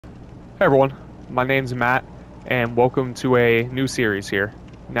Hey everyone, my name's Matt, and welcome to a new series here.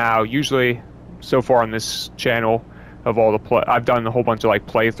 Now, usually, so far on this channel, of all the I've done a whole bunch of like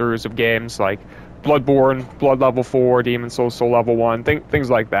playthroughs of games like Bloodborne, Blood Level 4, Demon Souls, Soul Level 1, things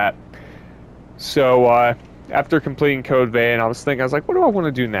like that. So, after completing Code Vein, I was like, what do I want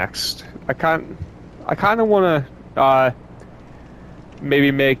to do next? I kind of want to maybe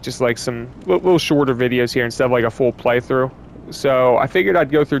make just like some little shorter videos here instead of like a full playthrough. So I figured I'd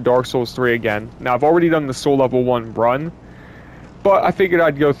go through Dark Souls 3 again. Now, I've already done the Soul Level 1 run, but I figured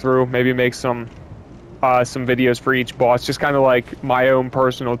I'd go through, maybe make some videos for each boss, just kind of like my own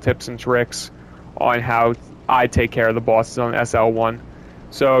personal tips and tricks on how I take care of the bosses on SL1.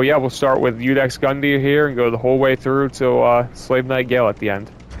 So yeah, we'll start with Iudex Gundyr here and go the whole way through to Slave Knight Gale at the end.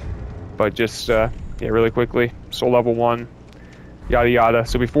 But just, yeah, really quickly, Soul Level 1, yada yada.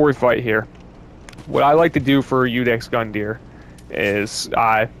 So before we fight here, what I like to do for Iudex Gundyr is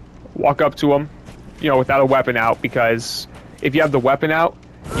I walk up to him, without a weapon out, because if you have the weapon out,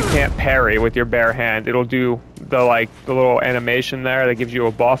 you can't parry with your bare hand. It'll do the little animation there that gives you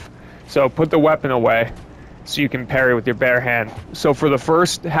a buff. So put the weapon away so you can parry with your bare hand. So for the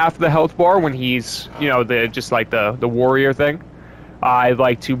first half of the health bar, when he's, the warrior thing, I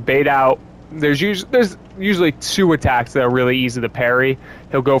like to bait out. There's usually two attacks that are really easy to parry.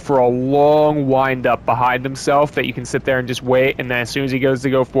 He'll go for a long wind up behind himself that you can sit there and just wait, and then as soon as he goes to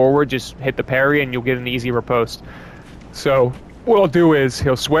go forward, just hit the parry and you'll get an easy riposte. So what I'll do is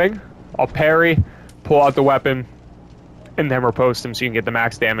he'll swing, I'll parry, pull out the weapon, and then riposte him so you can get the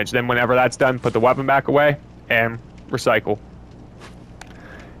max damage. Then whenever that's done, put the weapon back away and recycle.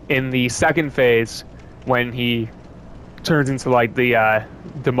 In the second phase, when he turns into like the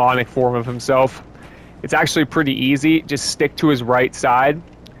demonic form of himself, it's actually pretty easy. Just stick to his right side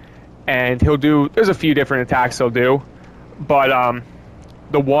and there's a few different attacks he'll do, but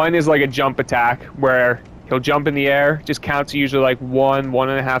the one is like a jump attack where he'll jump in the air, just count to usually like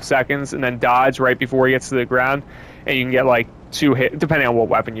 1.5 seconds, and then dodge right before he gets to the ground, and you can get like 2 hits, depending on what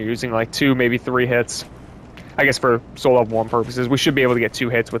weapon you're using, like 2, maybe 3 hits. I guess for Soul Level 1 purposes, we should be able to get 2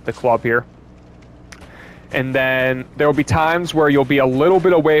 hits with the club here. And then there will be times where you'll be a little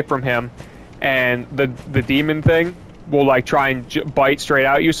bit away from him, and the demon thing will like try and bite straight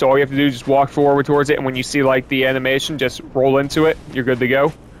at you. So all you have to do is just walk forward towards it, and when you see like the animation, just roll into it. You're good to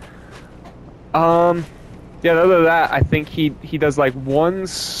go. Yeah, other than that, I think he does like one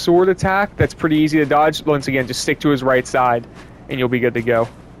sword attack that's pretty easy to dodge. Once again, just stick to his right side, and you'll be good to go.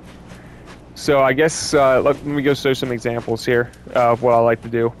 So I guess let me go show some examples here of what I like to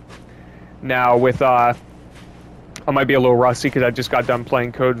do. Now with I might be a little rusty because I just got done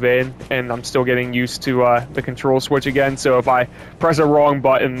playing Code Vein, and I'm still getting used to the control switch again. So if I press a wrong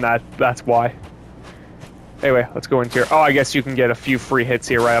button, that's why. Anyway, let's go into here. Oh, I guess you can get a few free hits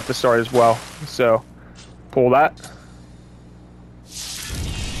here right off the start as well. So pull that.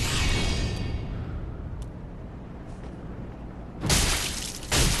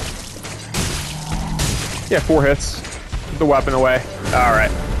 Yeah, 4 hits. Put the weapon away. All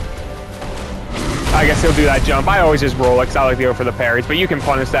right. I guess he'll do that jump. I always just roll it because I like to go for the parries, but you can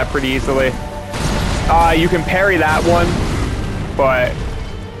punish that pretty easily. You can parry that one, but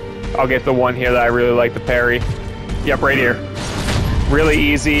I'll get the one here that I really like to parry. Yep, right here. Really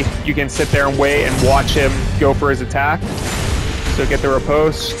easy. You can sit there and wait and watch him go for his attack. So get the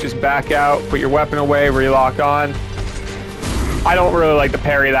riposte, just back out, put your weapon away, relock on. I don't really like to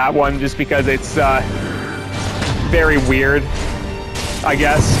parry that one just because it's very weird, I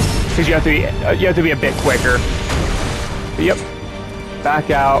guess. Because you have to be a bit quicker. But yep. Back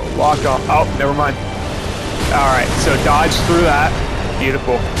out, lock on. Oh, never mind. Alright, so dodge through that.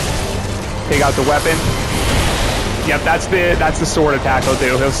 Beautiful. Take out the weapon. Yep, that's the sword attack he'll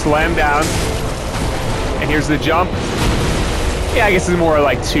do. He'll slam down. And here's the jump. Yeah, I guess it's more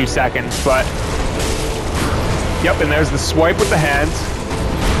like 2 seconds, but yep, and there's the swipe with the hands.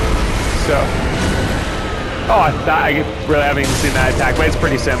 So I really haven't even seen that attack, but it's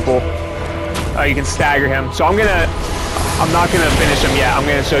pretty simple. You can stagger him. So I'm not gonna finish him yet. I'm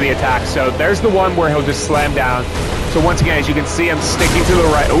gonna show the attack. So there's the one where he'll just slam down. So once again, as you can see, I'm sticking to the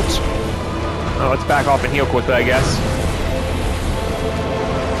right. Oops. Oh, let's back off and heal quickly, I guess.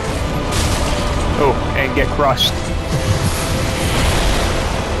 Oh, and get crushed.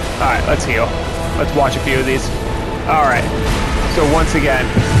 All right, let's heal. Let's watch a few of these. All right. So once again,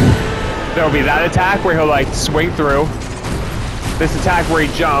 there'll be that attack where he'll like swing through. This attack where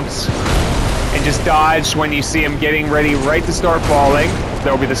he jumps and just dodge when you see him getting ready right to start falling.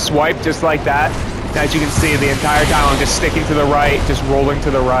 There'll be the swipe just like that. As you can see, the entire time I'm just sticking to the right, just rolling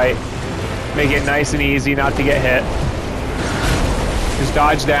to the right. Make it nice and easy not to get hit. Just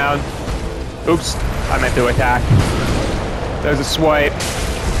dodge down, Oops, I meant to attack. There's a swipe.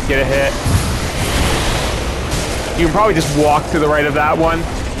 Get a hit. You can probably just walk to the right of that one.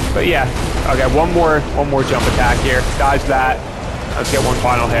 But yeah, okay, one more jump attack here. Dodge that. Let's get one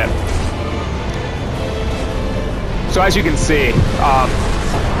final hit. So as you can see,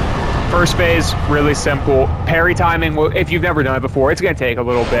 first phase, really simple. Parry timing, well, if you've never done it before, it's going to take a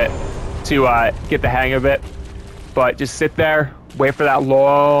little bit to get the hang of it. But just sit there, wait for that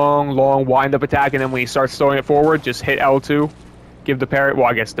long wind-up attack, and then when you start throwing it forward, just hit L2. Give the parry. Well,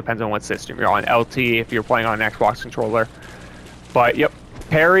 I guess it depends on what system you're on. LT if you're playing on an Xbox controller. But, yep,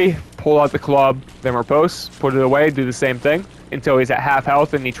 parry, pull out the club, then riposte, put it away, do the same thing until he's at half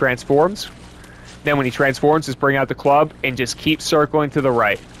health and he transforms. Then when he transforms, just bring out the club and just keep circling to the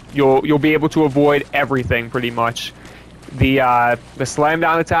right. You'll be able to avoid everything pretty much. The slam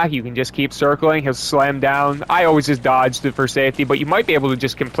down attack, you can just keep circling. He'll slam down. I always just dodged it for safety, but you might be able to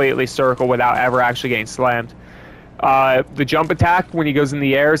just completely circle without ever actually getting slammed. The jump attack, when he goes in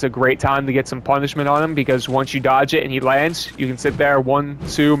the air, is a great time to get some punishment on him, because once you dodge it and he lands, you can sit there 1,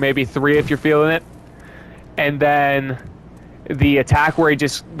 2, maybe 3 if you're feeling it. And then the attack where he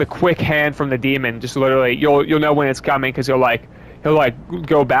just, the quick hand from the demon, just literally, you'll know when it's coming, because he'll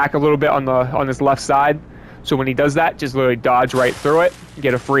go back a little bit on his left side. So when he does that, just literally dodge right through it,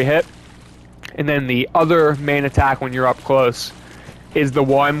 get a free hit. And then the other main attack when you're up close is the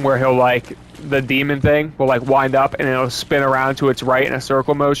one where he'll the demon thing will wind up and it'll spin around to its right in a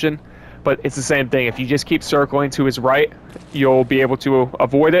circle motion. But it's the same thing. If you just keep circling to his right, you'll be able to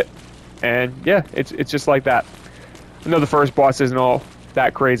avoid it. And yeah, it's just like that. I know the first boss isn't all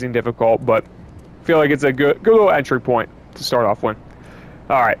that crazy and difficult, but I feel like it's a good little entry point to start off with.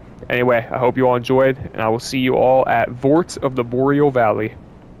 Alright, anyway, I hope you all enjoyed, and I will see you all at Vort of the Boreal Valley.